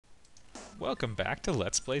Welcome back to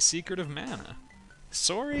Let's Play Secret of Mana.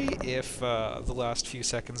 Sorry if the last few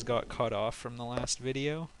seconds got cut off from the last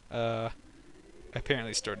video. I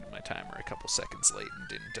apparently started my timer a couple seconds late and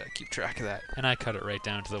didn't keep track of that, and I cut it right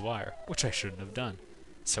down to the wire, which I shouldn't have done.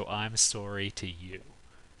 So I'm sorry to you.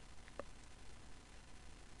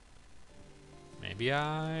 Maybe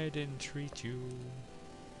I didn't treat you...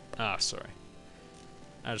 Ah, sorry.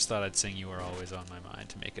 I just thought I'd sing You Are Always on My Mind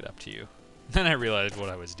to make it up to you. Then I realized what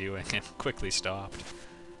I was doing and quickly stopped.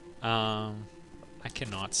 I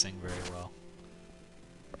cannot sing very well.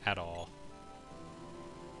 At all.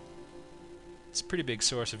 It's a pretty big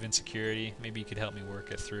source of insecurity. Maybe you could help me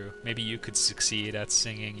work it through. Maybe you could succeed at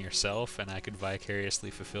singing yourself and I could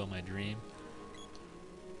vicariously fulfill my dream.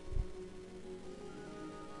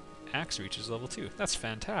 Axe reaches level 2. That's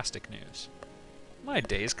fantastic news. My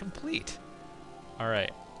day's complete.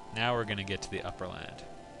 Alright, now we're gonna get to the upperland.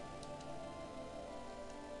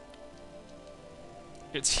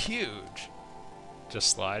 It's huge! Just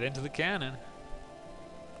slide into the cannon.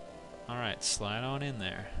 Alright, slide on in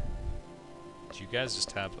there. Did you guys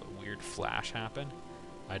just have a weird flash happen?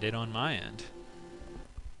 I did on my end.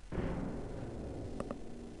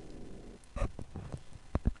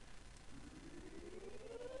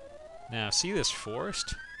 Now, see this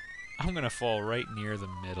forest? I'm gonna fall right near the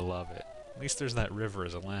middle of it. At least there's that river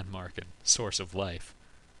as a landmark and source of life.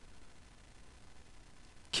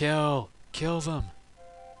 Kill! Kill them!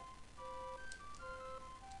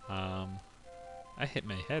 I hit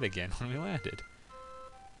my head again when we landed.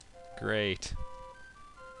 Great.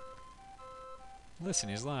 Listen,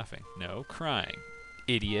 he's laughing. No, crying.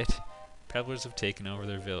 Idiot. Peddlers have taken over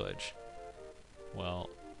their village.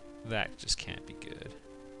 Well, that just can't be good.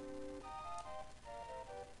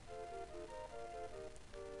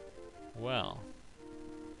 Well.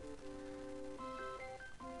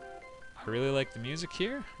 I really like the music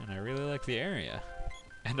here, and I really like the area.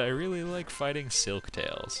 And I really like fighting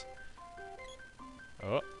Silktails.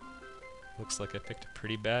 Oh, looks like I picked a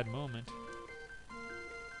pretty bad moment.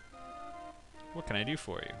 What can I do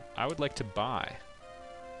for you? I would like to buy.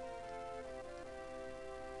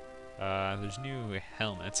 There's new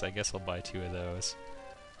helmets. I guess I'll buy 2 of those.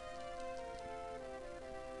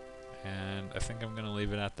 And I think I'm gonna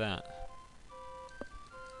leave it at that.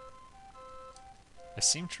 I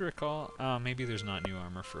seem to recall... Oh, maybe there's not new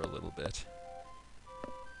armor for a little bit.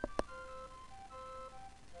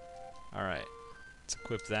 Alright. Let's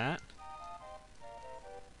equip that.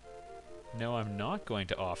 No, I'm not going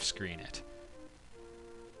to off-screen it.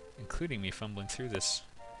 Including me fumbling through this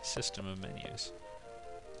system of menus.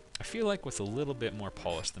 I feel like with a little bit more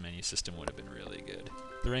polish, the menu system would have been really good.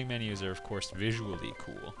 The ring menus are, of course, visually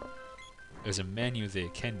cool. As a menu, they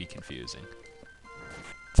can be confusing.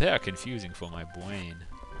 They are confusing for my brain.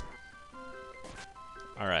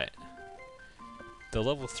 Alright. The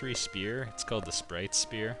level 3 spear, it's called the Sprite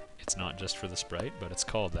Spear. It's not just for the sprite, but it's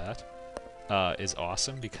called that. Is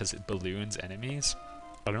awesome because it balloons enemies.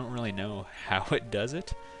 I don't really know how it does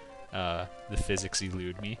it. The physics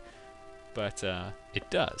elude me. But it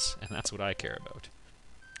does, and that's what I care about.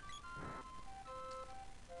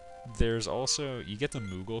 There's also, you get the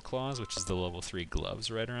Moogle Claws, which is the level 3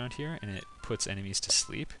 gloves right around here, and it puts enemies to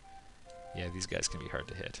sleep. Yeah, these guys can be hard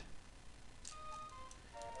to hit.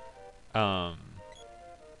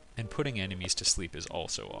 And putting enemies to sleep is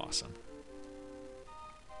also awesome.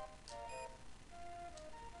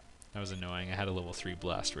 That was annoying. I had a level 3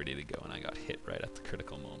 blast ready to go, and I got hit right at the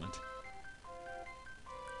critical moment.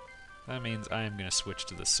 That means I am going to switch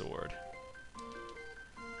to the sword.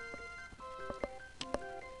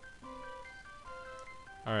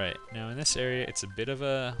 Alright, now in this area, it's a bit of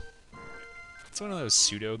a... It's one of those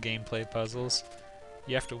pseudo gameplay puzzles.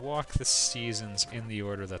 You have to walk the seasons in the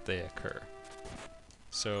order that they occur.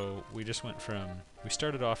 So we just went from... We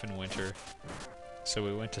started off in winter, so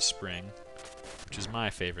we went to spring, which is my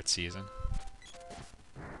favorite season.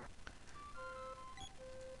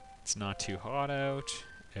 It's not too hot out.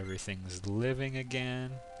 Everything's living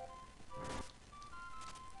again.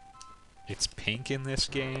 It's pink in this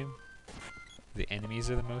game. The enemies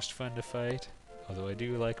are the most fun to fight, although I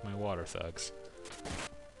do like my water thugs.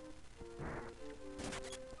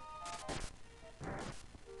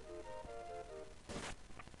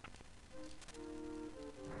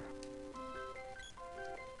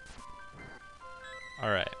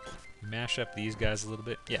 Alright, mash up these guys a little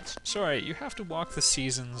bit. Yes, sorry, you have to walk the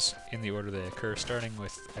seasons in the order they occur, starting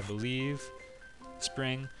with, I believe,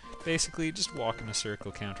 spring. Basically, just walk in a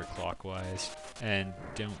circle counterclockwise, and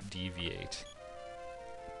don't deviate.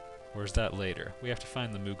 Or is that later? We have to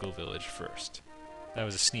find the Moogle village first. That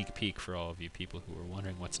was a sneak peek for all of you people who were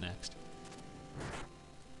wondering what's next.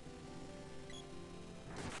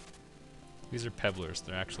 These are pebblers.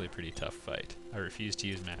 They're actually a pretty tough fight. I refuse to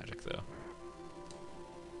use magic, though.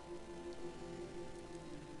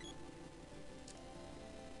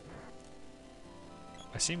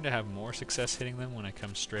 I seem to have more success hitting them when I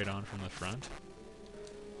come straight on from the front.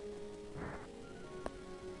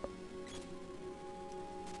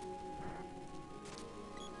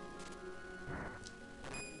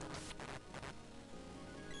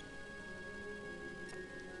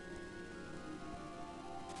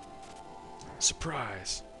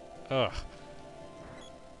 Surprise! Ugh.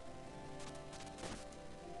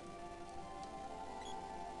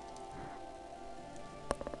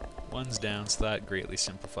 One's down, so that greatly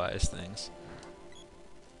simplifies things.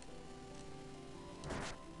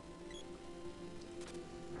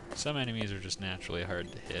 Some enemies are just naturally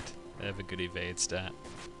hard to hit. They have a good evade stat.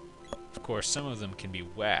 Of course, some of them can be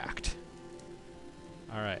whacked.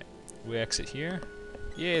 Alright, we exit here.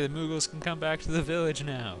 Yay, the moogles can come back to the village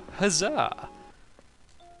now. Huzzah!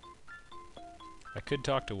 I could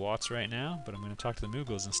talk to Watts right now, but I'm going to talk to the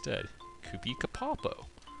moogles instead. Kupika Papo.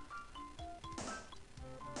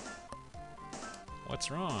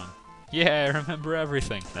 What's wrong? Yeah, I remember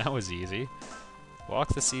everything. That was easy.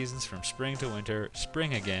 Walk the seasons from spring to winter,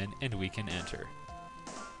 spring again, and we can enter.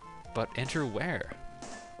 But enter where?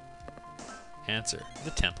 Answer,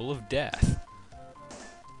 the Temple of Death.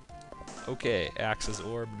 Okay, Axe's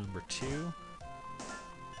Orb number 2.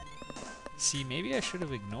 See, maybe I should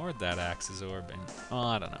have ignored that Axe's Orb and... oh,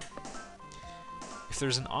 I don't know. If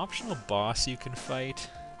there's an optional boss you can fight...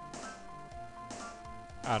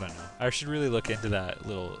 I don't know. I should really look into that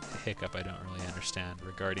little hiccup I don't really understand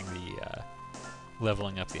regarding the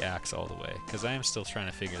leveling up the axe all the way, because I am still trying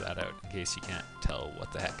to figure that out in case you can't tell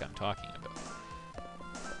what the heck I'm talking about.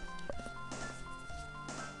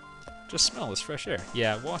 Just smell this fresh air.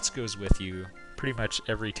 Yeah, Watts goes with you pretty much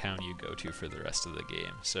every town you go to for the rest of the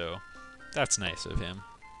game, so that's nice of him.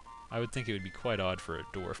 I would think it would be quite odd for a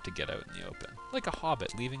dwarf to get out in the open, like a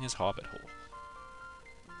hobbit leaving his hobbit hole.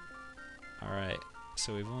 Alright,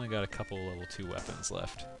 so we've only got a couple level 2 weapons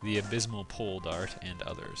left. The Abysmal Pole Dart and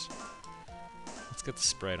others. Let's get the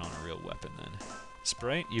Sprite on a real weapon then.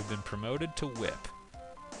 Sprite, you've been promoted to Whip.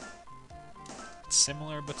 It's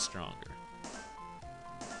similar but stronger.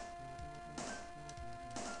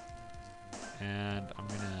 And I'm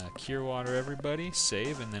gonna Cure Water everybody,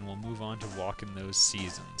 save, and then we'll move on to walk in those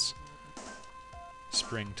seasons.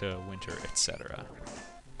 Spring to winter, etc.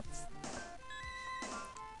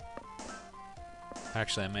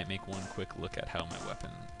 Actually, I might make one quick look at how my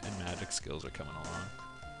weapon and magic skills are coming along.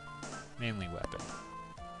 Mainly weapon.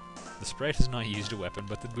 The Sprite has not used a weapon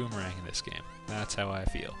but the boomerang in this game. That's how I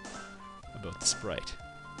feel about the Sprite.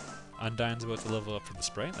 Undyne's about to level up for the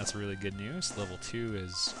Sprite. That's really good news. Level 2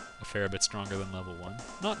 is a fair bit stronger than level 1.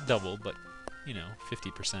 Not double, but, you know,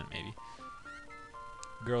 50% maybe.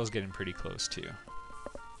 Girl's getting pretty close too.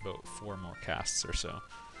 About 4 more casts or so.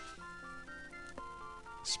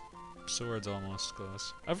 Sword's almost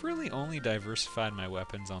close. I've really only diversified my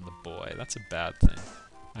weapons on the boy. That's a bad thing.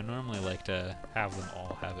 I normally like to have them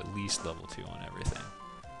all have at least level 2 on everything.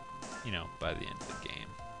 You know, by the end of the game.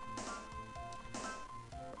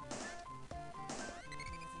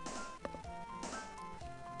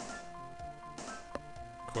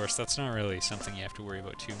 Of course, that's not really something you have to worry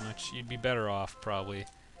about too much. You'd be better off probably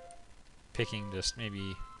picking just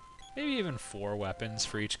maybe even 4 weapons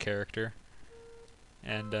for each character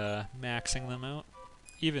and maxing them out.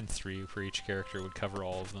 Even 3 for each character would cover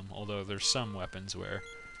all of them, although there's some weapons where,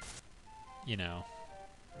 you know,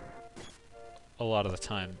 a lot of the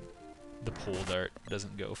time the pole dart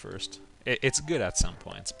doesn't go first. It's good at some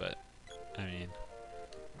points, but I mean,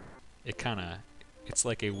 it's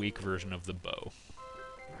like a weak version of the bow.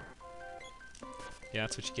 Yeah,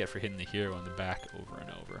 that's what you get for hitting the hero in the back over and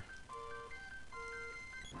over.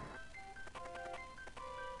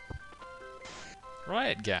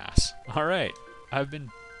 Riot gas. Alright, I've been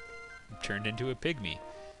turned into a pygmy.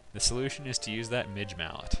 The solution is to use that midge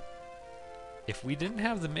mallet. If we didn't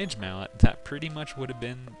have the midge mallet, that pretty much would have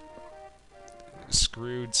been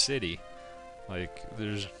screwed city. Like,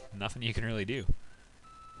 there's nothing you can really do.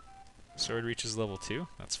 Sword reaches level 2.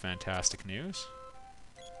 That's fantastic news.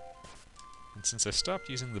 And since I stopped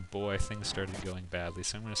using the boy, things started going badly,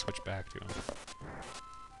 so I'm going to switch back to him.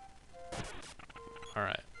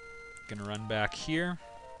 Alright. Gonna run back here.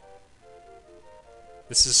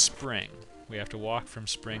 This is spring. We have to walk from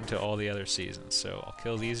spring to all the other seasons. So I'll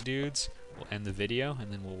kill these dudes, we'll end the video,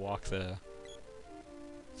 and then we'll walk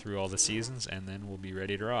through all the seasons, and then we'll be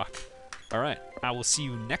ready to rock. Alright, I will see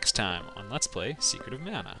you next time on Let's Play Secret of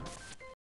Mana.